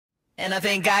And I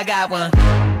think I got one.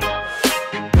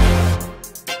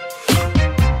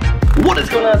 What is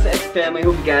going on, Sax family?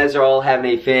 Hope you guys are all having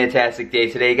a fantastic day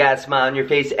today. You got a smile on your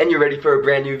face and you're ready for a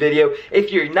brand new video.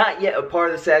 If you're not yet a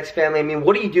part of the Sax family, I mean,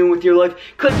 what are you doing with your life?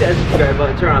 Click that subscribe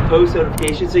button, turn on post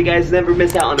notifications so you guys never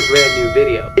miss out on a brand new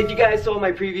video. If you guys saw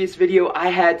my previous video, I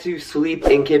had to sleep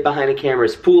in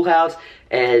KidBehindaCamera's pool house.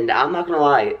 And I'm not gonna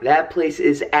lie, that place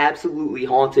is absolutely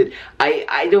haunted.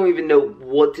 I don't even know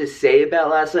what to say about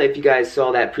last night. If you guys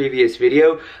saw that previous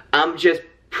video, I'm just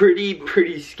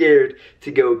pretty scared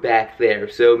to go back there.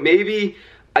 So maybe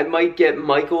I might get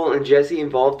Michael and Jesse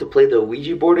involved to play the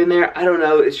Ouija board in there. I don't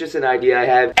know, it's just an idea I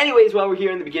have. Anyways, while we're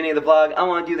here in the beginning of the vlog, I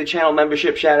want to do the channel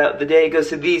membership shout out of the day. It goes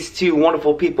to these two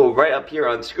wonderful people right up here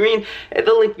on screen. And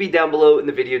the link will be down below in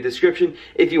the video description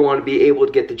if you want to be able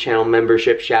to get the channel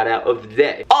membership shout out of the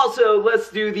day. Also, let's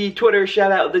do the Twitter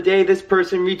shout out of the day. This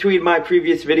person retweeted my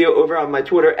previous video over on my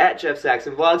Twitter at Jeff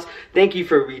Saxton Vlogs. Thank you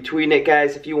for retweeting it,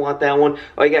 guys. If you want that one,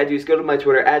 all you gotta do is go to my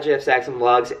Twitter at Jeff Saxton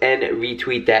Vlogs and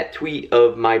retweet that tweet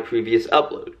of my previous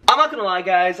upload. I'm not gonna lie,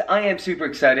 guys, I am super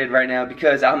excited right now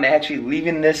because I'm actually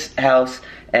leaving this house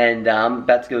and I'm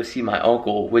about to go see my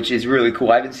uncle, which is really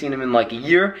cool. I haven't seen him in like a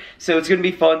year, so it's gonna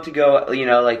be fun to go, you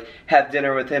know, like have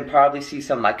dinner with him, probably see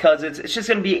some of my cousins. It's just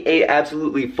gonna be a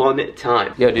absolutely fun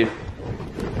time. Yo, dude.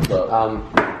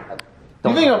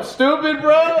 You think I'm stupid,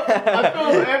 bro? I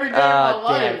feel every day of my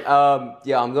life.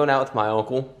 Yeah, I'm going out with my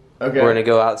uncle. Okay. We're gonna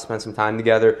go out and spend some time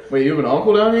together. Wait, you have an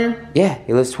uncle down here? Yeah,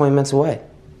 he lives 20 minutes away.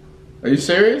 Are you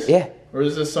serious? Yeah. Or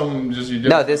is this something just you do?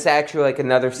 No, this is actually like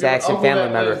another Saxon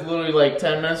family member. It's literally like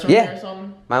 10 minutes from here or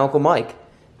something? My Uncle Mike.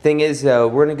 Thing is,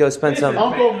 we're gonna go spend some.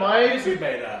 Uncle Mike?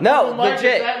 No, Uncle Mike,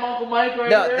 legit. is that Uncle Mike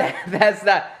right no, there? that's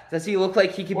not. Does he look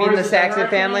like he could be in the Saxon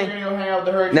family? You're gonna go hang out with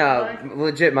the Hurricane No, Mike?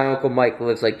 legit. My Uncle Mike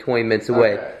lives like 20 minutes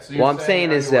away. Okay, so what I'm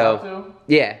saying is though,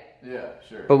 yeah. Yeah,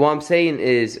 sure. But what I'm saying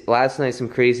is, last night some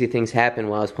crazy things happened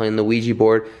while I was playing the Ouija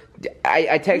board.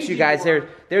 I text you guys,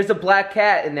 there's a black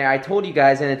cat in there. I told you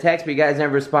guys in a text, but you guys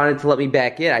never responded to let me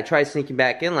back in. I tried sneaking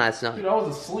back in last night. Dude, I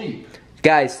was asleep.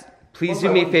 Guys, please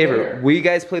do me a favor. There? Will you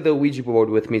guys play the Ouija board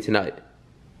with me tonight?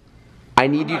 I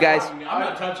need you guys. I'm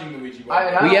not touching the Ouija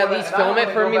board. Will you at least film it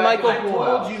for me, Michael? I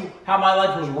told you how my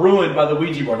life was ruined by the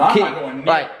Ouija board. I'm not going near.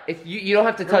 Right, if you don't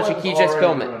have to touch it, can you just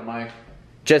film it?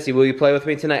 Jesse, will you play with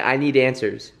me tonight? I need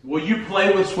answers. Will you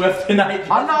play with Swift tonight?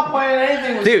 I'm not playing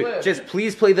anything with Swift. Dude, just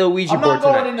please play the Ouija board tonight. I'm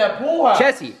not going in that pool house.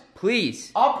 Jesse,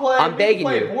 please. I'll play. I'm begging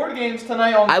you. Board games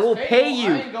tonight on I will pay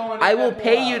you. I will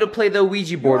pay you to play the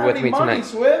Ouija board with me tonight.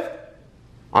 Swift?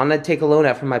 I'm gonna take a loan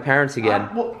out from my parents again.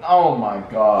 Oh my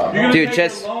god. You're gonna Dude,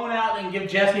 take the loan out and give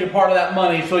Jesse a part of that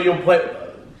money so you'll play.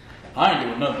 I ain't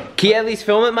doing nothing. Can you at least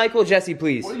film it, Michael? Jesse,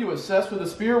 please. What are you, obsessed with the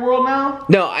spirit world now?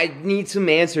 No, I need some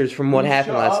answers from what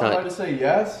happened last night. Try to say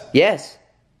yes? Yes.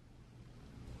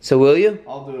 So will you?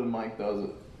 I'll do it if Mike does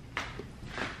it.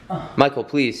 Michael,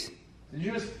 please. Did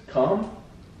you just come?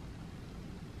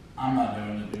 I'm not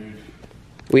doing it, dude.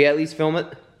 Will you at least film it?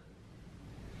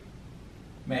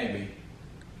 Maybe.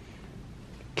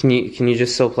 Can you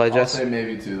just still play, I'll Jess? say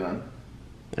maybe too then.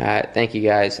 Alright, thank you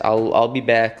guys. I'll be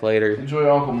back later.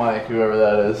 Enjoy Uncle Mike, whoever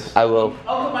that is. I will.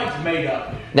 Uncle Mike's made up,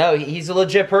 dude. No, he's a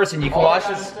legit person. You can watch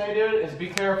this. All I gotta say, dude, is be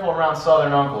careful around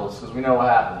Southern uncles, because we know what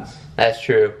happens. That's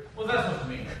true. What's that supposed to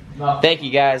mean? Nothing. Thank you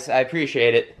guys. I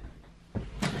appreciate it.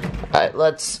 Alright,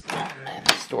 let's. Oh man,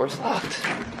 this door's locked.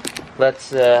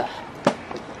 Let's go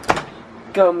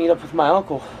meet up with my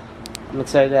uncle. I'm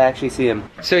excited to actually see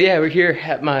him. So yeah, we're here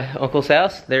at my uncle's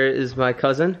house. There is my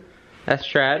cousin. That's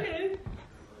Trad.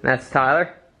 That's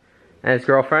Tyler and his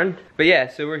girlfriend. But yeah,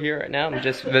 so we're here right now. I'm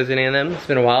just visiting them. It's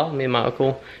been a while. Me and my uncle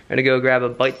are gonna go grab a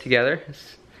bite together.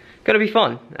 It's gonna be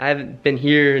fun. I haven't been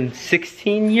here in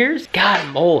 16 years. God,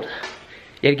 I'm old.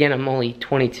 Yet again, I'm only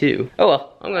 22. Oh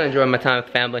well, I'm gonna enjoy my time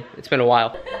with family. It's been a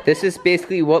while. This is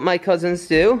basically what my cousins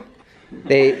do.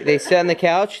 They sit on the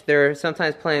couch. They're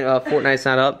sometimes playing Fortnite's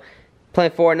not up.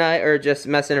 Playing Fortnite or just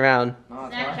messing around. No,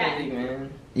 it's Rocket League,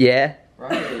 man. Yeah?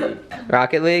 Rocket League.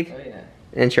 Rocket League? Oh yeah.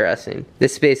 Interesting.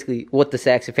 This is basically what the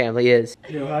Saxon family is.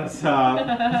 Yo, what's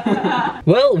up?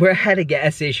 Well, we're at a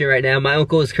gas station right now. My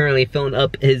uncle is currently filling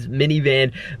up his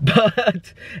minivan.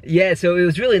 But, yeah, so it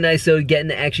was really nice getting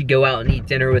to actually go out and eat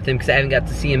dinner with him because I haven't got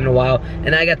to see him in a while.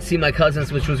 And I got to see my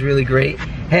cousins, which was really great.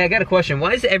 Hey, I got a question.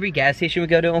 Why is every gas station we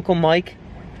go to, Uncle Mike,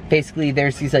 basically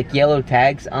there's these like yellow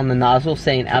tags on the nozzle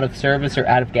saying out of service or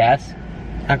out of gas?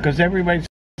 Because everybody's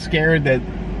scared that,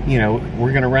 you know,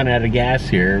 we're going to run out of gas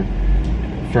here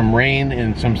from rain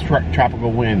and some tropical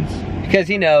winds. Because,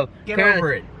 you know,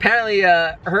 over apparently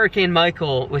Hurricane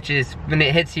Michael, which is, when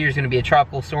it hits here, is going to be a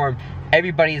tropical storm.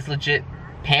 Everybody is legit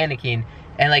panicking.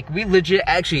 And like we legit,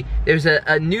 actually, there's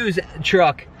a news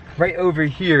truck right over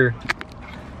here,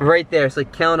 right there. It's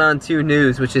like Count on 2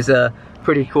 News, which is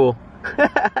pretty cool.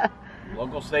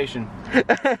 Local station.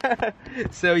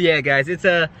 So yeah, guys,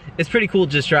 it's pretty cool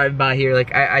just driving by here.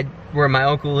 Like I where my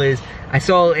uncle is, I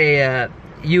saw a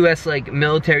U.S. like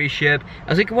military ship. I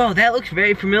was like, wow, that looks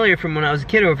very familiar from when I was a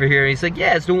kid over here. And he's like,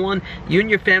 yeah, it's the one you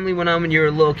and your family went on when you were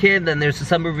a little kid. Then there's a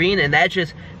submarine, and that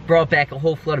just brought back a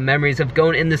whole flood of memories of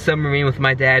going in the submarine with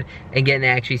my dad and getting to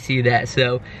actually see that.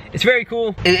 So it's very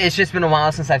cool. It's just been a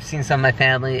while since I've seen some of my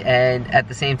family, and at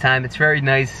the same time, it's very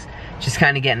nice just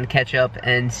kind of getting to catch up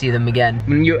and see them again.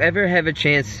 When you ever have a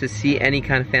chance to see any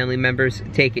kind of family members,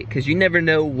 take it, because you never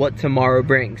know what tomorrow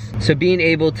brings. So being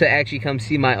able to actually come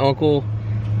see my uncle,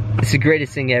 it's the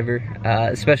greatest thing ever,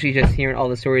 especially just hearing all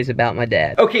the stories about my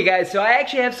dad. Okay guys, so I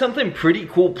actually have something pretty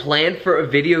cool planned for a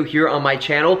video here on my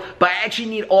channel, but I actually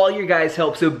need all your guys'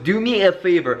 help, so do me a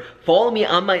favor. Follow me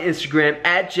on my Instagram,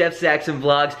 at Jeff Saxton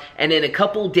Vlogs, and in a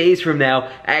couple days from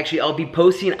now, actually I'll be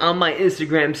posting on my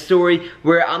Instagram story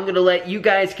where I'm gonna let you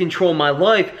guys control my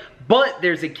life, but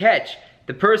there's a catch.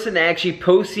 The person actually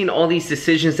posting all these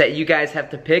decisions that you guys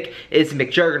have to pick is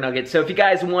McJuggerNuggets. So if you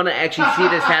guys want to actually see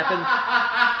this happen,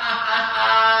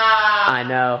 I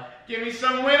know. Give me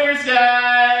some winners,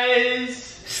 guys.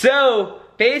 So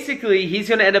basically, he's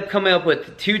gonna end up coming up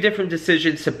with 2 different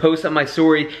decisions to post on my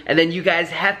story, and then you guys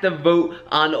have to vote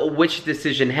on which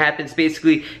decision happens.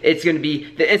 Basically, it's gonna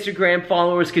be the Instagram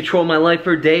followers control my life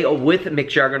for a day with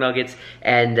McJuggerNuggets,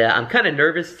 and I'm kind of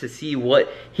nervous to see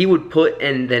what he would put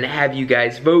and then have you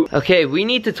guys vote. Okay, we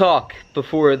need to talk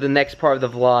before the next part of the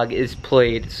vlog is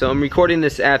played. So I'm recording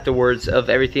this afterwards of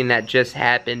everything that just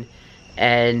happened,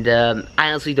 and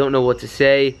I honestly don't know what to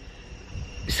say.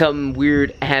 Something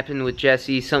weird happened with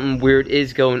Jesse. Something weird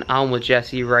is going on with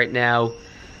Jesse right now,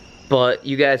 but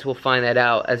you guys will find that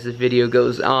out as the video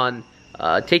goes on.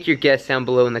 Take your guess down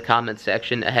below in the comment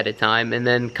section ahead of time, and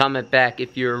then comment back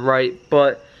if you're right.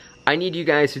 But I need you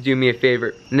guys to do me a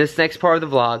favor. In this next part of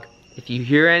the vlog, if you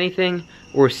hear anything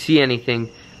or see anything,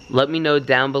 let me know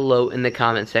down below in the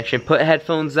comment section. Put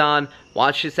headphones on,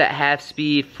 watch this at half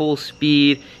speed, full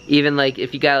speed, even like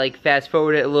if you gotta like fast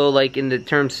forward it a little, like in the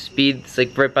terms of speed, it's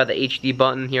like right by the HD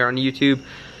button here on YouTube.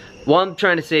 What I'm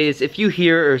trying to say is, if you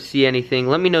hear or see anything,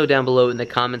 let me know down below in the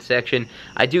comment section.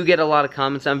 I do get a lot of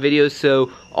comments on videos, so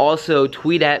also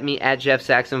tweet at me at Jeff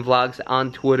Saxton Vlogs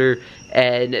on Twitter,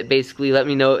 and basically let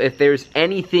me know if there's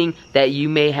anything that you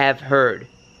may have heard,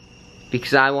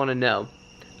 because I want to know.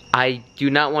 I do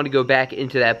not want to go back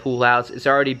into that pool house. It's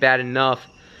already bad enough.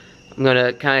 I'm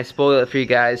gonna kind of spoil it for you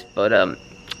guys, but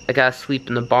I gotta sleep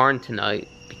in the barn tonight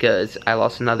because I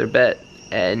lost another bet,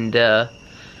 and a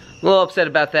little upset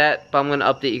about that, but I'm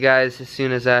gonna update you guys as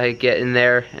soon as I get in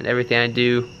there and everything I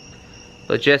do.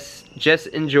 But just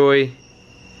enjoy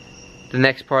the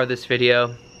next part of this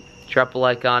video. Drop a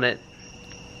like on it.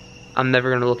 I'm never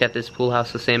gonna look at this pool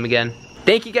house the same again.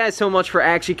 Thank you guys so much for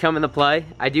actually coming to play.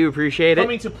 I do appreciate it.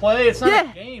 Coming to play? It's not a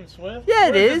game, Swift. Yeah,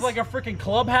 it is. It's like a freaking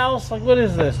clubhouse? Like, what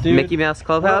is this, dude? Mickey Mouse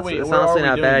Clubhouse? It's honestly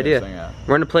not a bad idea.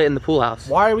 We're gonna play it in the pool house.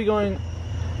 Why are we going?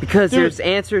 Because there's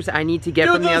answers I need to get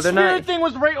from the other night. Dude, the spirit thing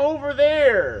was right over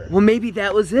there. Well, maybe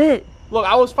that was it. Look,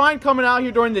 I was fine coming out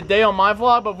here during the day on my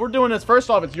vlog, but we're doing this.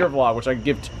 First off, it's your vlog, which I can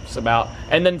give tips about.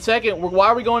 And then second, why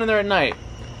are we going in there at night?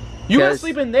 You gotta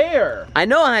sleep in there. I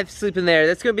know I have to sleep in there.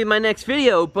 That's gonna be my next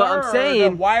video, but I'm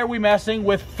saying, why are we messing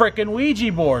with frickin'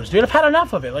 Ouija boards, dude? I've had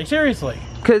enough of it, like seriously.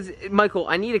 Because, Michael,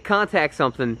 I need to contact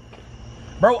something.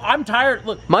 Bro, I'm tired.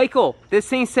 Look, Michael, this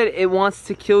thing said it wants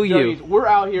to kill you. We're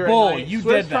out here Bull, at night. you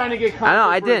Swift's did that. Trying to get I know,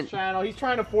 I didn't. Channel. He's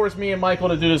trying to force me and Michael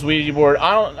to do this Ouija board.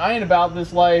 I ain't about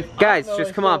this life. Guys,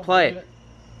 just come on, play it.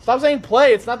 Stop saying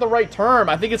play. It's not the right term.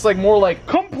 I think it's like more like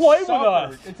Come play with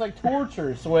us. It's like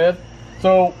torture, Swift.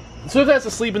 So Swift has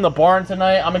to sleep in the barn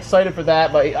tonight. I'm excited for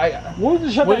that, but What was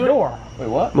the shut that door? Wait,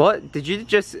 what? What? Did you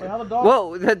just... Wait, how the dog?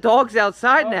 Whoa, the dog's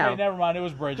outside Okay, now. never mind. It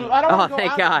was Bridget. Dude, I don't Oh, wanna go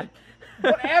thank out God.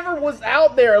 Whatever was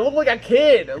out there, it looked like a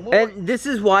kid. And this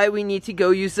is why we need to go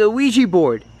use the Ouija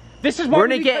board. This is why We're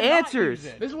gonna we get cannot answers.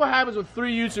 use it. This is what happens when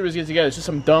 3 YouTubers get together. It's just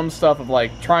some dumb stuff of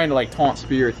like trying to like taunt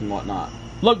spirits and whatnot.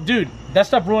 Look, dude, that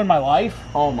stuff ruined my life.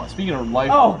 Oh my! Speaking of life.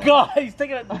 Oh God, he's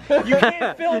taking it. You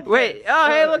can't film. Wait, oh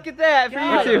hey, look at that for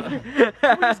God. YouTube.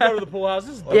 Let's go to the pool house.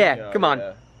 This is Yeah, come on.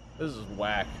 Yeah. This is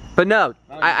whack. But no,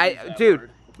 dude, word.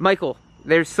 Michael,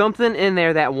 there's something in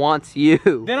there that wants you.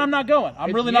 Then I'm not going. I'm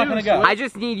It's really not you, gonna go. I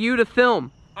just need you to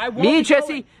film. I won't Me and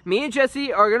be going.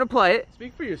 Jesse are gonna play it.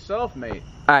 Speak for yourself, mate.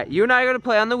 Alright, you and I are gonna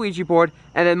play on the Ouija board,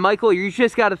 and then Michael, you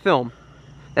just gotta film.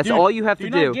 That's Dude, all you have to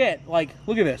do. Not get, like,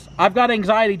 look at this. I've got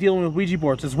anxiety dealing with Ouija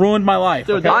boards. It's ruined my life.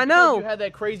 Dude, Okay? I know. You had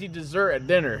that crazy dessert at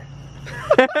dinner.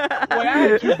 Wait, I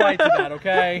had 2 bites of that,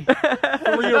 okay? 3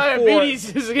 or 4.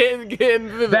 Diabetes is getting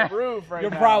through the roof right now.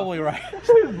 You're probably right.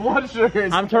 Blood sugar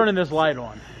is... I'm turning this light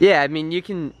on. Yeah, I mean, you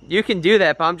can do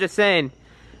that, but I'm just saying,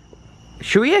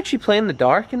 should we actually play in the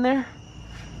dark in there?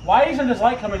 Why isn't this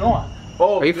light coming on?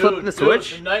 Oh, Are you flipping the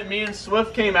switch? The night me and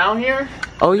Swift came out here,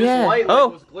 Oh, this yeah. light Oh.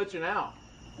 was glitching out.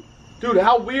 Dude,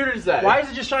 how weird is that? Why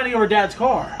is it just shining over Dad's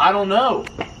car? I don't know.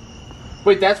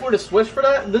 Wait, that's where the switch for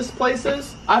this place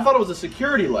is? I thought it was a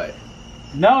security light.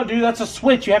 No, dude, that's a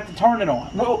switch. You have to turn it on.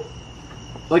 No.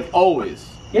 Like always.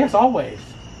 Yes, always.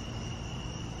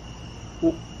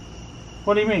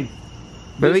 What do you mean?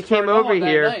 When we This came turned over on that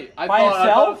here, night. I By thought-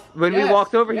 itself? when we Yes.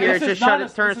 walked over Yes, here, this it is just not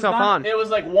a- turned this is itself not- on. It was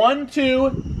like 1,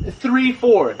 2, 3,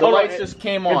 4. The Hold on, lights just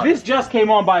came on. If this just came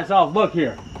on by itself, look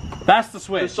here. That's the If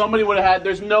switch. somebody would have had,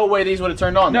 there's no way these would have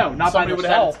turned on. No, not by somebody would've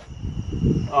themselves.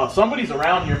 had. Oh, somebody's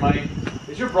around here, Mike.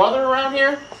 Is your brother around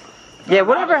here? Yeah,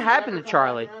 whatever happened to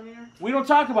Charlie? We don't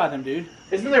talk about them, dude.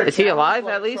 Isn't there? Is he channels alive,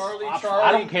 like at least? Charlie,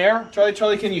 I don't care.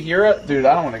 Charlie, can you hear it? Dude,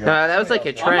 I don't want to go. That was like a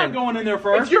I'm not trend. going in there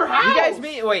first. It's your house. You guys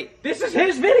meet? Wait. This is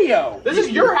his video. This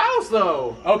is your house,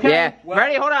 though. Okay. Yeah. well-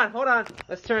 Ready? Hold on.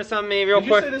 Let's turn something real Did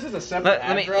you quick. say this is a separate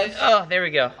Let me. address? Oh, there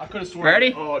we go. I could have sworn.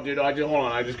 Ready? Oh, dude, hold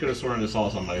on. I just could have sworn I saw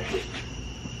somebody.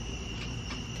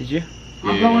 Did you?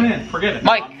 I'm going in. Forget it.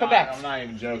 Mike, come back. I'm not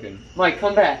even joking. Mike,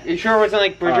 come back. You sure it wasn't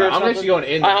like Bridger or I'm something? actually going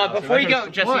in. Before you go,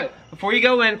 Jesse. What? Before you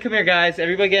go in, come here, guys.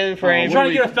 Everybody get in frame. You trying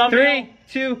to get a thumbnail? 3,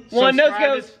 2, 1. Nose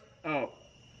Subscribe goes. Oh.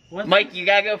 What? Mike, you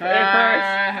gotta go for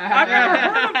I've never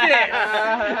heard of this.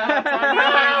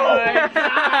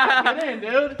 Get in,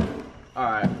 dude.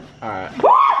 Alright.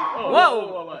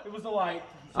 Whoa! It was the light.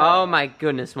 Oh my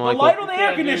goodness, The Michael. light on the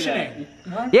air Can't do conditioning.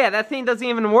 Yeah, that thing doesn't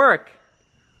even work.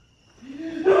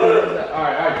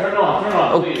 Alright, turn it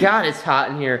on, Oh please. God, it's hot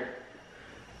in here.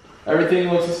 Everything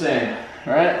looks the same.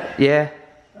 Alright? Yeah,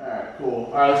 Alright, cool.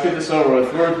 Alright, let's get this over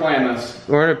with. We're playing this.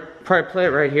 we're gonna probably play it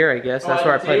right here, I guess. That's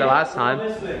where I played it last time.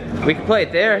 We can play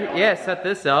it there. Yeah, set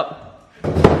this up.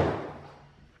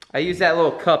 I use that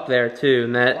little cup there too,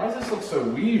 and that. Why does this look so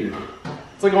weird?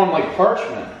 It's like on like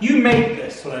parchment. You made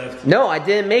this, Swift. No, I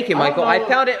didn't make it, I don't Michael. I know.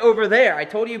 found it over there. I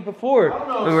told you before I don't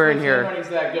know when we were in if here. handwriting's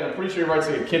that good. I'm pretty sure he writes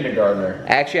like a kindergartner.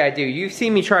 Actually, I do. You've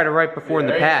seen me try to write before in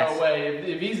the There ain't past. no way.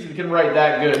 If he can write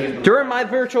that good, he's During my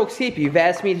virtual escape, you've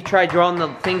asked me to try drawing the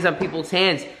things on people's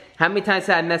hands. How many times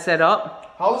did I mess that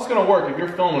up? How's this gonna work if you're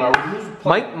filming? Who's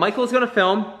playing? Michael's gonna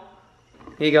film.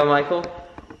 Here you go, Michael.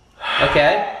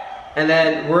 Okay. And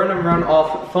then we're gonna run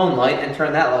off phone light and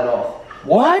turn that light off.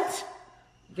 What?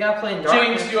 You gotta play in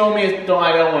darkness. James, you owe me I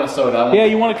don't want a soda. I want Yeah,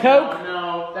 you want a Coke?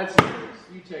 No, that's yours.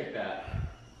 You take that.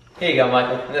 Here you go,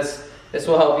 Michael. This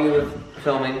will help you with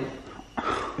filming.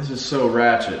 This is so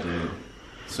ratchet, dude.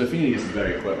 So if you need to get some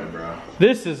better equipment, bro.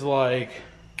 This is like.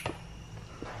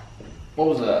 What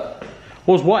was that?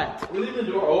 Was what? We leave the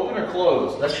door open or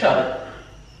closed? Let's shut it.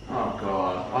 Oh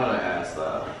god, why did I ask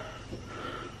that?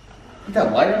 You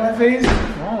got light on my face?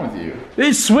 What's wrong with you?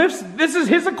 This Swift's. This is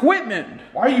his equipment.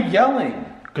 Why are you yelling?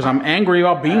 Because I'm angry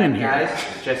about being Alright, here.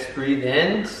 guys, just breathe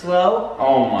in slow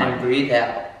Oh my. and breathe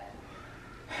out.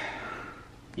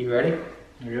 You ready?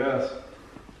 I guess.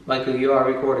 Michael, you are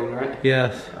recording, right?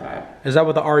 Yes. Alright. Is that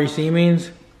what the REC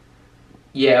means?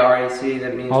 Yeah, RAC,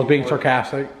 that means I was being record.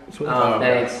 sarcastic. Oh,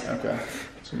 thanks. Okay.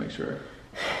 Just to make sure.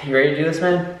 You ready to do this,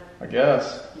 man? I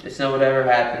guess. Just know whatever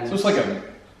happens. It's just like a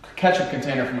ketchup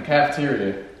container from a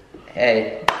cafeteria.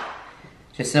 Hey,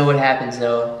 just know what happens,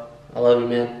 though. I love you,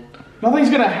 man.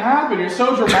 Nothing's gonna happen. You're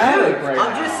so dramatic right now.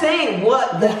 I'm just saying,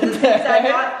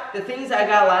 the things I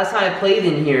got last time I played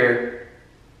in here,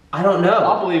 I don't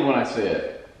I'll know. believe when I see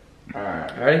it.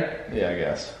 Alright. Ready? Yeah, I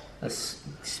guess. Let's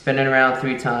spin it around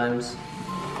 3 times.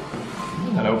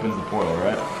 That opens the portal,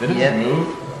 right? Did it Yeah. just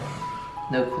move?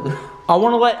 No clue. I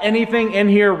want to let anything in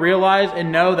here realize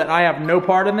and know that I have no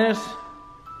part in this.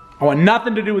 I want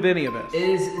nothing to do with any of this.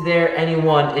 Is there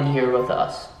anyone in here with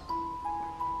us?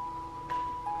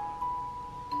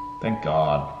 Thank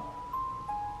God.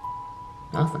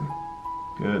 Nothing.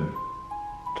 Good.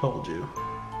 Told you.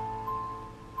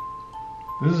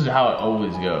 This is how it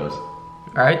always goes.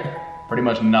 Alright? Pretty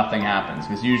much nothing happens,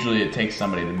 because usually it takes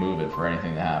somebody to move it for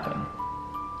anything to happen.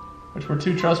 Which we're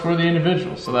 2 trustworthy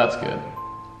individuals, so that's good.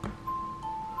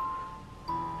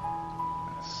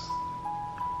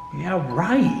 Yeah,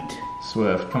 right.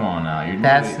 Swift, come on now.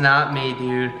 That's not me,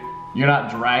 dude. You're not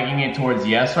dragging it towards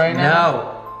yes right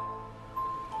now?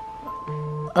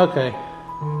 No. Okay.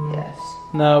 Yes.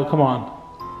 No, come on.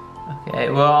 Okay,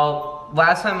 well,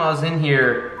 last time I was in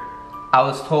here, I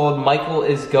was told Michael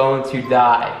is going to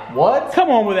die. What? Come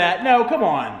on with that. No, come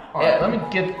on. Alright, let me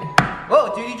get...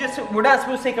 Whoa, dude, we're not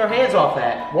supposed to take our hands off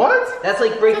that. What? That's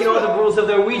like breaking all the rules of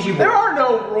the Ouija board. There are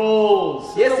no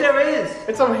rules. Yes, there is.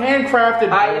 It's some handcrafted.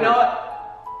 Alright, you know what?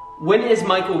 When is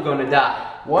Michael gonna die?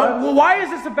 What? Well, why is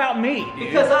this about me, dude?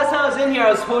 Because last time I was in here, I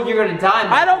was told you're gonna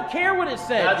die. I don't care what it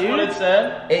said, That's dude. what it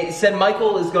said? It said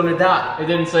Michael is gonna die. It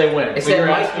didn't say when. It So said you're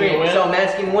Mike asking me when? so I'm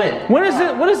asking when.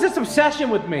 What is this obsession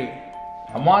with me?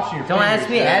 I'm watching your Don't fingers, ask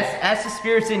me, man. ask the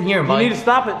spirits in here, You Mike. need to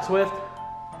stop it, Swift.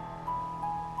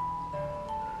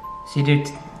 See, dude,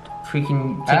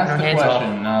 freaking taking Ask our the hands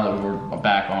question off. now that we're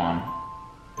back on.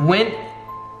 When?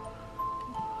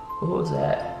 What was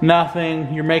that?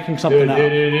 Nothing. You're making something Dude, up.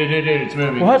 it's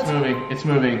moving. What? It's moving. It's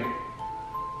moving.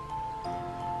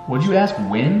 Would you ask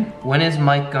when? When is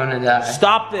Mike gonna die?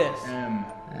 Stop this.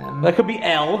 That could be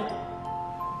L.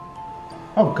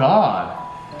 Oh God.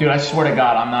 Dude, I swear to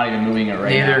God, I'm not even moving it right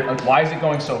Neither. now. Like, why is it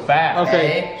going so fast?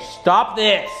 Okay. Stop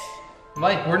this.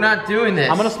 Mike, we're not doing this.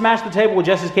 I'm gonna smash the table with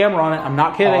Jesse's camera on it. I'm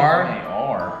not kidding. They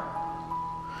are.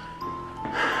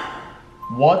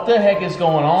 What the heck is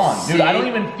going on? Dude, See? I don't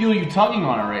even feel you tugging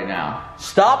on it right now.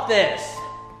 Stop this.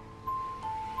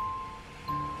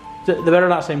 They better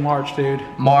not say March, dude.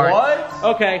 March.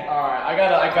 What? Okay. Alright,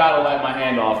 I gotta let my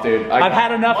hand off, dude. I've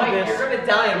had enough Mike, of this. you're gonna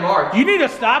die in March. You need to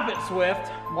stop it,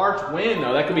 Swift. March when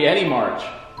though? That could be any March.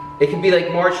 It could be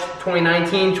like March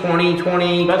 2019,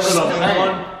 2020. That's what I'm 2021.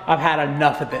 saying. I've had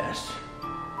enough of this. Do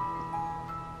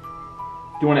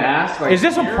you want to ask? Like, Is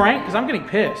this a here? prank? Because I'm getting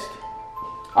pissed.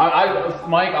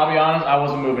 Mike, I'll be honest, I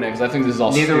wasn't moving it because I think this is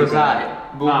all Neither stupid. was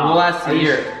I. We'll ask the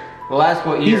year. We'll ask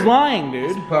what year. He's lying,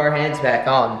 dude. Put our hands back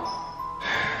on.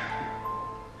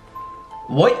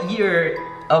 What year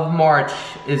of March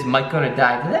is Mike gonna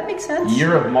die? Does that make sense?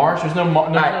 Year of March? There's no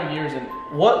Alright. no years in.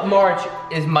 What March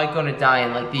is Mike gonna die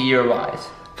in, like the year wise?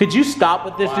 Could you stop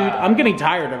with this, dude? Wow. I'm getting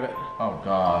tired of it. Oh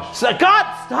gosh.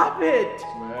 God, stop it!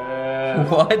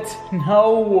 What?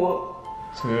 No.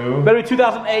 2. Better be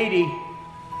 2080.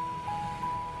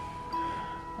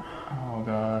 Oh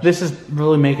gosh. This is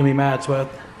really making me mad,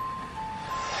 Swift.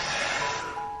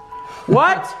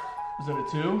 What? Is it a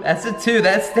 2? That's a 2.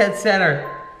 That's dead center.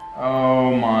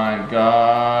 Oh my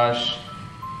gosh.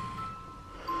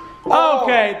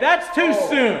 Okay, that's too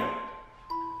soon.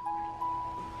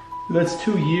 That's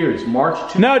 2 years.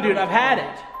 March 2. No, dude, I've had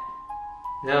it.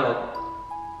 No.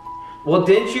 Well,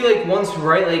 didn't you like once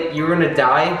write like you were gonna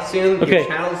die soon? Okay. Your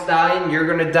channel's dying. You're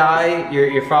gonna die.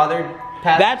 Your father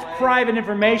passed That's away. private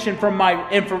information from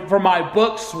my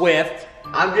book, Swift.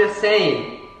 I'm just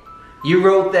saying. You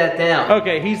wrote that down.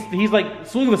 Okay, he's like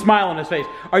look at the smile on his face.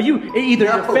 Are you either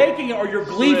No. you're faking it or you're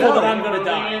gleeful No, that I'm you gonna were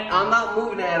die? doing it. I'm not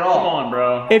moving it at all. Come on,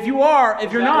 bro. If you are,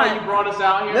 if you're Is that why not, you brought us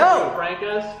out here No. to prank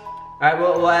us? Alright,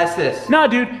 we'll ask this. no,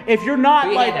 dude. If you're not Put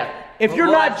your like, hand up. if you're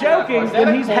We'll not ask you that joking, question.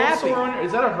 then he's happy.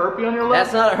 Is that a herpy on your lip?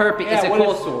 That's not a herpy, it's Yeah, a what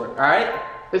cold is- sore, alright?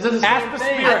 Is it the Ask same the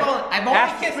thing? spirit. I've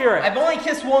Ask the spirit. only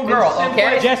kissed one girl, It's okay?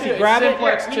 simplex Jesse, two. grab It's it.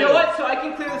 simplex You two. know what? So I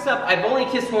can clear this up. I've only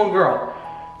kissed one girl.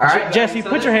 Alright? Jesse,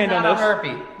 put this your is hand on not this. a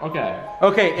herpy. Okay.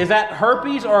 Okay, is that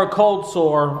herpes or a cold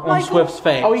sore on Swift's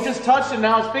face? Oh, he just touched it.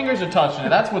 Now his fingers are touching it.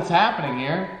 That's what's happening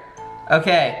here.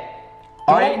 Okay.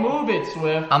 Don't move it,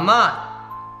 Swift. I'm not.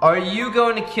 Are you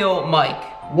going to kill Mike?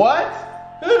 What?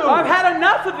 Who? I've had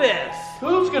enough of this.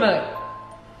 Who's gonna?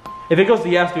 If it goes to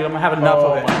yes, dude, I'm gonna have enough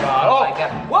Oh of it. my God. I Oh.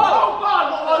 got- Whoa! Oh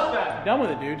God! What was that? Done with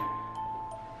it, dude.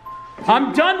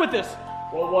 I'm done with this.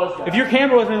 What was that? If your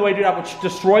camera wasn't in the way, dude, I would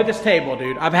destroy this table,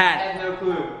 dude. I've had it. I have no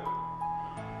clue.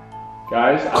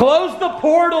 Guys, Close the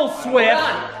portal, Swift.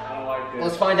 Hold on. I don't like this.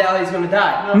 Let's find out he's gonna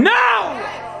die.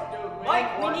 No!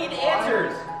 Mike, we need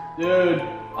answers. Dude,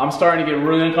 I'm starting to get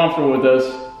really uncomfortable with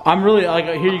this. I'm really like,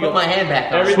 here you Put go. my hand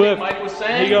back on. Everything Swift. Mike was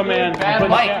saying. Here you go, man. Bad I'm putting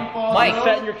Mike, luck. Mike,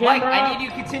 Setting your Mike, camera I up. need you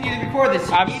to continue to record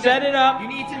this. I've You need set to- it up. You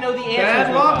need to know the Bad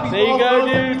answers. luck. There you go,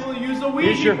 dude. People use the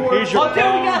Here's Ouija your, board. here's your Oh, dude, we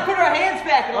phone. gotta put our hands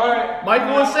back on. Alright,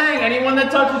 Michael was saying, anyone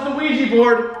that touches the Ouija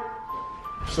board.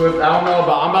 Swift, I don't know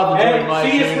about. I'm about to join Mike.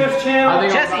 see you, dude. Swift's channel. I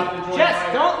think I'm Jesse, about to join Jess,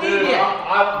 Mike. don't leave Dude,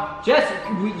 yet.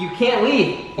 Jess, you can't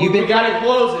leave. You've been We gotta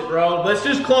close it, bro. Let's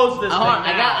just close this Hold on,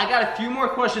 thing. I got a few more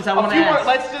questions I a want to few more. ask.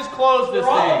 Let's just close this We're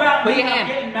all thing. about Put me, your I'm hand.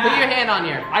 getting Put your mad. hand on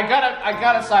here. I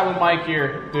gotta side with Mike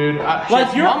here, dude.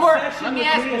 Like, your One more. obsession Let me with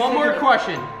ask me is one more such a-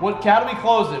 question. How do we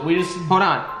close it? We just Hold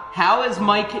on. How is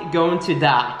Mike going to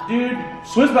die? Dude,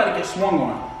 Swift's about to get swung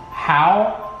on.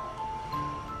 how?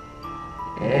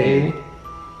 A.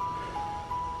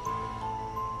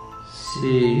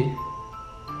 C.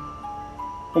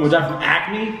 Oh, was that from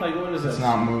acne? Like, what is this? It's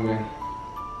not moving.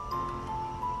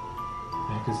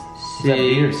 heck is that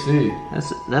B or C?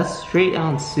 That's straight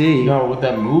on C. No, what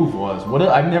that move was.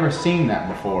 I've never seen that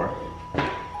before.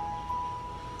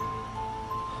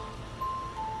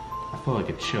 I feel like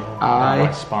a chill down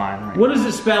my spine right What is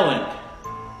it spelling?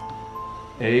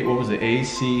 A, what was it?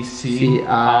 A-C-C-I?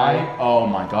 C-I. Oh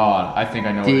my god. I think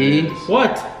I know what it is.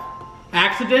 What?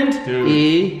 Accident? Dude.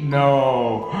 E.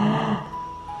 No.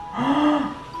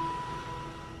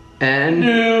 N.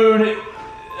 Dude.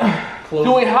 Dude,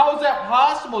 wait, how is that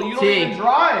possible? You don't even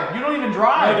drive. You don't even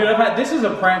drive. No, dude, this is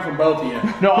a prank from both of you.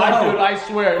 No, I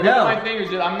swear. Look No. at my fingers,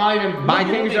 dude. I'm not even. My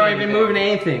fingers aren't even moving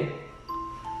anything.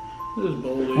 This is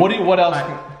bullshit. What else?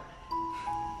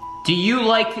 Do you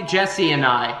like Jesse and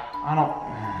I? I don't.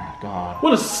 Oh, God.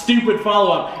 What a stupid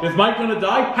follow-up. Is Mike gonna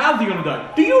die? How's he gonna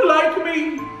die? Do you like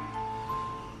me?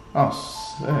 Oh,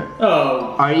 sick.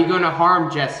 Oh. Are you gonna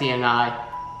harm Jesse and I?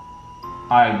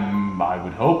 I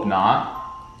would hope not.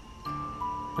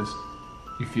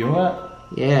 You feel that?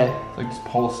 Yeah. It's like just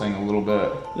pulsing a little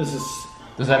bit. This is...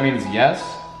 Does that mean it's yes?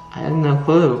 I have no So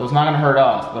clue. it's not gonna hurt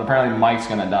us, but apparently Mike's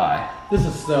gonna die. This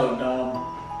is so dumb.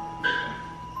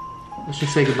 Let's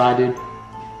just say goodbye, dude.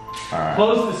 Alright.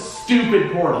 Close this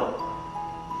stupid portal.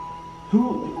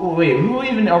 Wait, who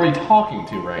even are we talking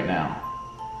to right now?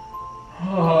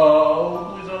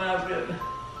 Oh, please don't ask it.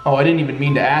 Oh, I didn't even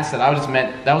mean to ask that. I just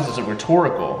meant, that was just a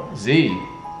rhetorical. Z.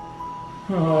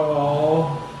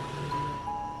 Oh.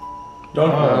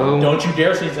 Don't you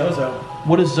dare say Zozo.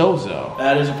 What is Zozo?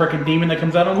 That is a freaking demon that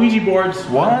comes out on Ouija boards.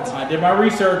 What? I did my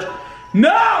research.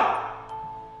 No!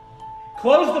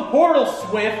 Close the portal,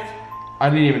 Swift. I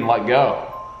didn't even let go.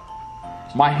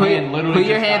 My hand literally Put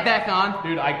your just hand got- back on.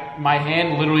 Dude, my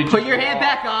hand literally Put just your fell hand off.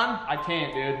 back on. I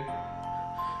can't, dude.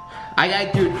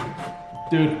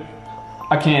 Dude. Dude,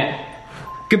 I can't.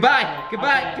 Goodbye.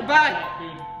 Goodbye. Goodbye.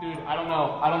 Dude, I don't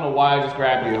know why I just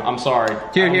grabbed you. I'm sorry. Dude,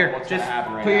 I don't know here, what's just gonna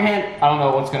happen right put your now. hand- I don't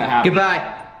know what's gonna happen.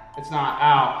 Goodbye. It's not.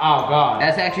 Ow. Ow, God.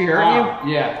 That's actually hurting you?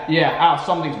 Ow. Yeah. Ow,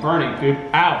 something's burning, dude.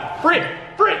 Ow. Frick.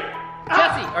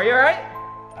 Jesse, are you alright?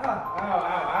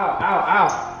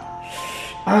 Ow.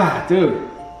 Ah, dude.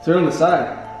 It's right on the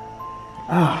side.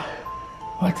 Ah.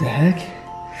 What the heck?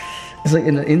 It's like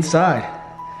in the inside.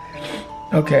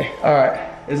 Okay, alright.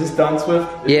 Is this done, Swift?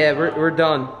 Yeah, we're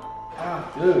done. Ah,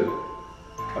 dude.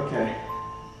 Okay.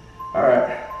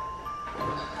 Alright.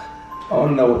 Oh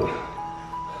no.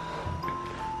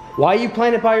 Why are you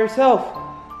playing it by yourself?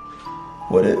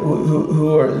 What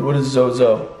is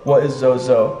Zozo? What is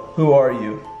Zozo? Who are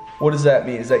you? What does that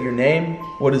mean? Is that your name?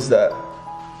 What is that?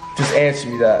 Just answer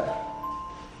me that.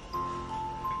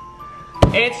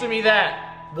 Answer me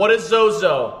that. What is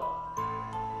Zozo?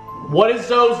 What is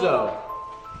Zozo?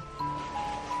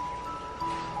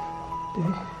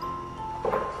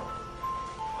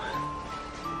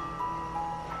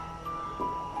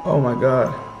 Oh my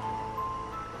god.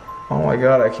 Oh my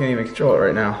god, I can't even control it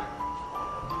right now.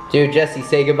 Dude, Jesse,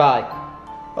 say goodbye.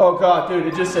 Oh god, dude,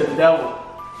 it just said the devil.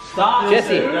 Stop.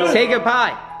 Jesse, say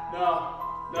goodbye.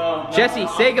 No. Jesse,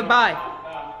 say goodbye.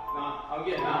 No, I'm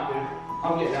getting out, dude.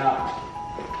 I'm getting out.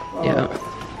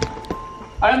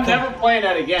 Yeah. I'm never playing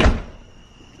that again.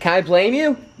 Can I blame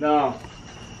you? No.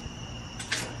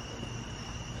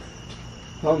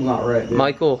 Something's not right, dude.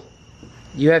 Michael,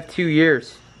 you have 2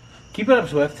 years. Keep it up,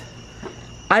 Swift.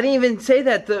 I didn't even say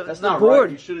that. That's The not board.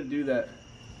 right. You shouldn't do that.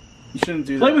 You shouldn't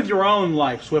do that. Play with your own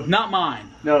life, Swift, not mine.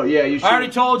 No, yeah, you should. I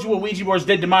already told you what Ouija boards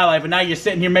did to my life, and now you're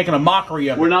sitting here making a mockery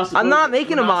of it. We're not supposed I'm not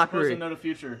making a we're not supposed mockery. to know the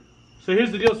future. So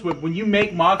here's the deal, Swift. When you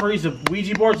make mockeries of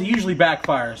Ouija boards, it usually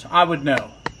backfires. I would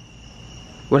know.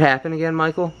 What happened again,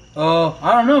 Michael? Oh,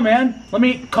 I don't know, man. Let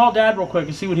me call Dad real quick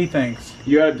and see what he thinks.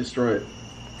 You gotta destroy it.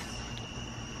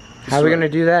 How are we gonna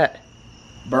do that?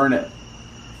 Burn it.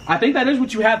 I think that is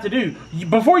what you have to do.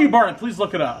 Before you burn it, please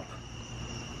look it up.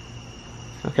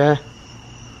 Okay.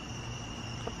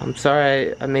 I'm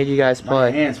sorry I made you guys My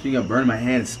play. hand, speaking of burning, my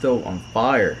hand is still on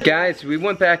fire. Guys, we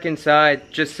went back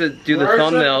inside just to do the We're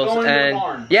going thumbnails, to the and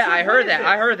barn. yeah, So I heard what that. is it?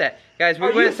 I heard that. Guys, we Are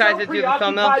went you inside so to do the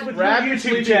preoccupied thumbnails. with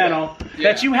your YouTube channel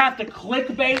that you have to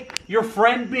clickbait your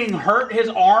friend being hurt, his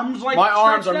arms like My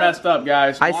arms are stretched out? messed up,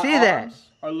 guys. I My see that. arms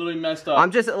are literally messed up. I'm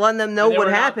just letting them know They what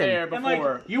were not happened. there And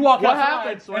before. like, you walk What outside,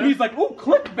 happened, Swift? and he's like, ooh,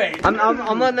 clickbait.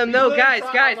 I'm letting them know, literally guys.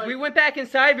 thought, Guys, like- we went back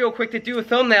inside real quick to do a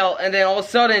thumbnail, and then all of a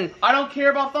sudden, I don't care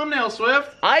about thumbnails,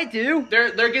 Swift. I do.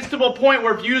 There gets to a point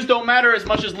where views don't matter as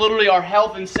much as literally our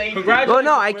health and safety. Congratulations.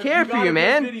 Well, no, I Swift. care got for a you, good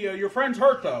man. Video. Your friend's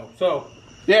hurt though, so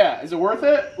Yeah, is it worth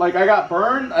it? Like, I got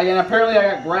burned, and apparently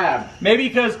I got grabbed. maybe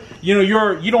because you know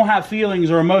you don't have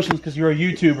feelings or emotions because you're a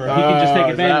YouTuber. He can just take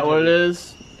advantage. Is that what of it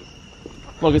is?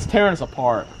 Look, it's tearing us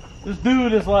apart. This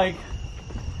dude is like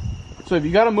So if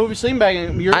you got to move your sleeping bag,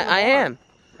 and I am.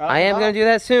 I am gonna do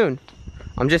that soon.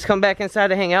 I'm just coming back inside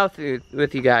to hang out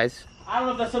with you guys. I don't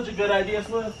know if that's such a good idea,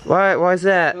 Swift. Why is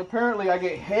that? Well, apparently I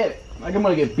get hit. Like I'm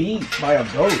gonna get beat by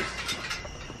a ghost.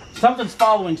 Something's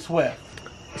following Swift.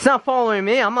 It's not following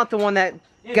me. I'm not the one that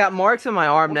got marks on my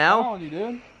arm now. Following you,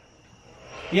 dude?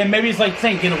 Yeah, maybe he's like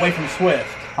saying get away from Swift.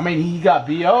 I mean, he got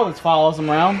BO that follows him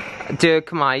around. Dude,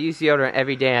 come on. I use deodorant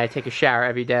every day. I take a shower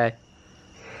every day.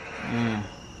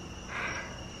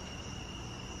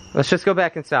 Let's just go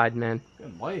back inside, man.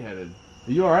 Getting lightheaded.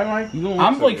 Are you alright, Mike?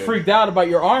 I'm so like freaked out about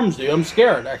your arms, dude. I'm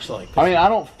scared, actually. I mean, I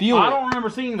don't feel it. I don't remember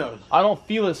seeing those. I don't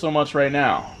feel it so much right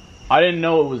now. I didn't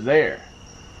know it was there.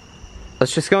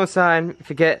 Let's just go inside.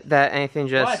 Forget that anything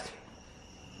just...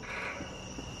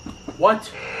 What?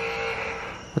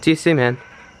 What do you see, man?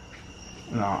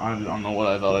 No, I don't know what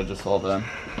I thought I just saw then.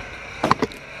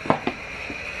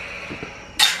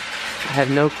 I have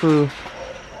no clue.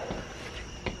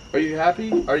 Are you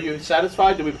happy? Are you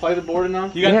satisfied? Did we play the board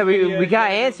enough? Yeah, we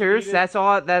got answers. That's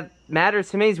all that matters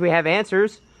to me is we have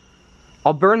answers.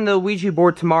 I'll burn the Ouija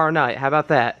board tomorrow night. How about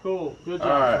that? Cool. Good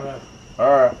job.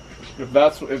 Alright. If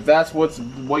that's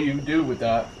what you do with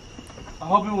that. I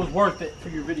hope it was worth it for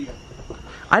your video.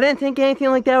 I didn't think anything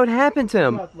like that would happen to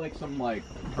him. Like some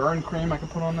burn cream I can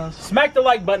put on this. Smack the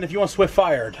like button if you want Swift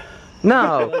fired.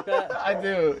 No. Like that? I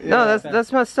do. Yeah. No,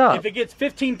 that's messed up. If it gets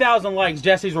 15,000 likes,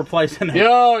 Jesse's replacing it.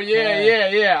 Yo,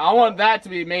 yeah. I want that to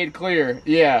be made clear.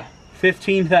 Yeah.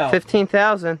 15,000.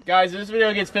 15,000. Guys, if this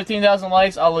video gets 15,000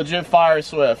 likes, I'll legit fire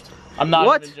Swift. I'm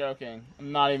not even joking.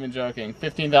 I'm not even joking.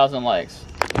 15,000 likes.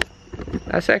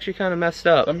 That's actually kind of messed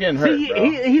up. I'm getting hurt, bro.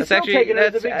 He's still taking it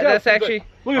as a big joke. That's actually...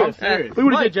 Look at this. Look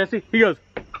what he did, Jesse. He goes,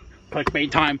 clickbait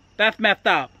time. That's messed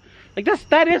up. Like,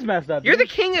 that is messed up. You're the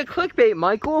king of clickbait,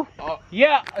 Michael.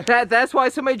 Yeah. That's why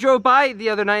somebody drove by the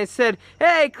other night and said,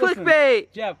 hey, clickbait.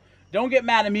 Listen, Jeff, don't get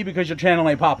mad at me because your channel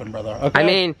ain't popping, brother. Okay? I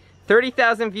mean,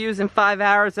 30,000 views in 5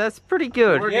 hours, that's pretty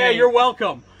good. Yeah, you're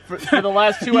welcome. For the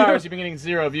last 2 hours, you've been getting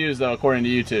 0 views, though, according to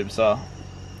YouTube, so.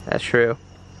 That's true.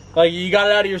 Like, you got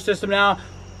it out of your system now?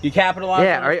 You capitalized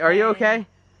Yeah, are you okay?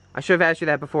 I should have asked you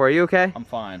that before. Are you okay? I'm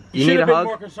fine. You need a hug? should have been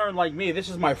more concerned like me. This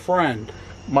is my friend.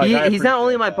 He's not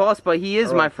only my boss, but he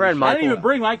is my friend, Michael. I didn't even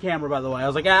bring my camera, by the way. I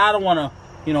was like, I don't want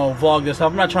to, vlog this up.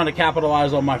 I'm not trying to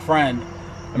capitalize on my friend.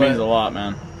 It means a lot,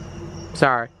 man.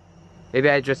 Sorry. Maybe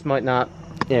I just might not.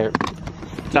 Here.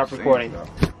 Stop recording.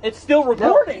 It's still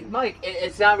recording. No, Mike,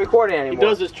 it's not recording anymore. He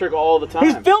does this trick all the time.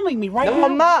 He's filming me right now. No,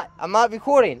 I'm not. I'm not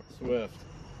recording. Swift.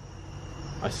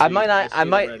 I might.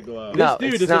 No,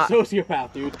 this dude is a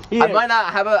sociopath, dude. I might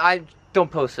not have I don't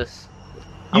post this.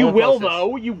 You will,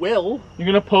 though. You will. You're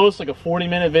gonna post like a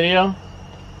 40-minute video?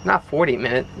 Not 40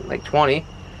 minutes, like 20.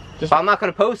 But I'm not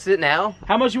gonna post it now.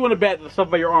 How much you want to bet the stuff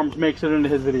about your arms makes it into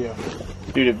his video?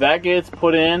 Dude, if that gets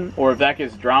put in, or if that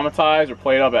gets dramatized or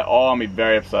played up at all, I'll be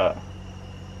very upset.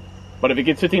 But if it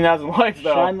gets 15,000 likes,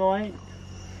 though. Shine the light.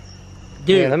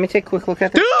 Dude, yeah, let me take a quick look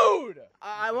at this. Dude!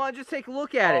 I want to just take a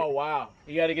look at it. Oh, wow.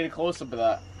 You gotta get a close-up of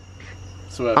that.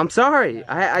 Swift. I'm sorry.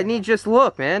 I need just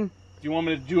look, man. Do you want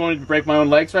me to break my own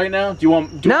legs right now? Do you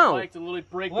want Mike to literally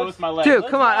break both my legs? Dude,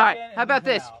 come on. All right. How about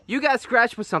this? You got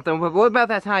scratched with something, but what about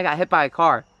that time I got hit by a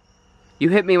car? You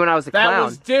hit me when I was a clown. That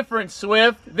was different,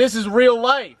 Swift. This is real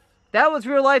life. That was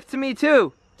real life to me,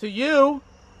 too. To you.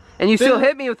 And you still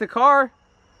hit me with the car.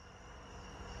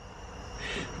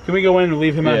 Can we go in and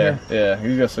leave him out here? Yeah,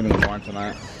 he's gonna sleep in the barn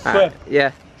tonight. Right,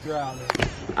 yeah.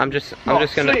 I'm just gonna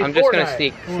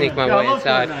sneak my way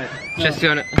inside. Just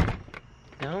doing it.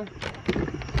 No.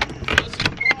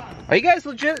 Are you guys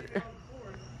legit?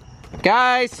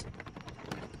 Guys!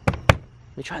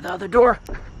 Let me try the other door.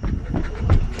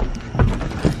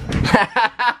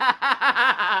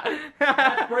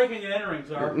 That's breaking and entering,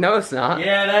 sir. No, it's not.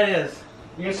 Yeah, that is.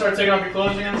 You gonna start taking off your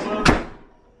clothes again, Swift?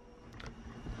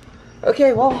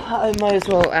 Okay, well, I might as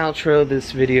well outro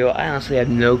this video. I honestly have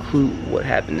no clue what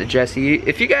happened to Jesse.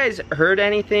 If you guys heard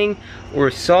anything or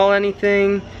saw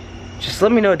anything, just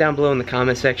let me know down below in the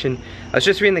comment section. I was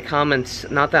just reading the comments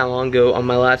not that long ago on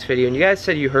my last video, and you guys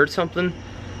said you heard something.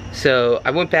 So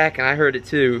I went back and I heard it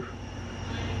too.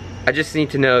 I just need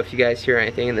to know if you guys hear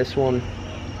anything in this one.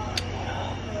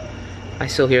 I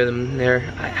still hear them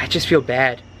there. I just feel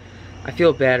bad. I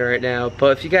feel bad right now,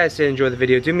 but if you guys did enjoy the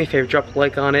video, do me a favor, drop a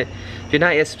like on it. If you're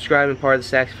not yet subscribed and part of the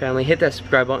Sax family, hit that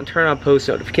subscribe button, turn on post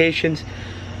notifications.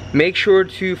 Make sure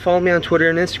to follow me on Twitter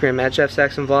and Instagram at Jeff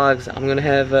Saxton Vlogs. I'm going to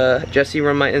have Jesse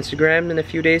run my Instagram in a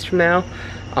few days from now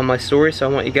on my story, so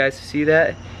I want you guys to see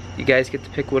that. You guys get to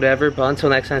pick whatever, but until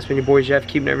next time, it's been your boy Jeff,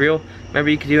 keeping it real. Remember,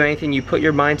 you can do anything you put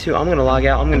your mind to. I'm going to log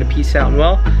out. I'm going to peace out and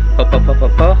well.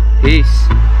 Peace.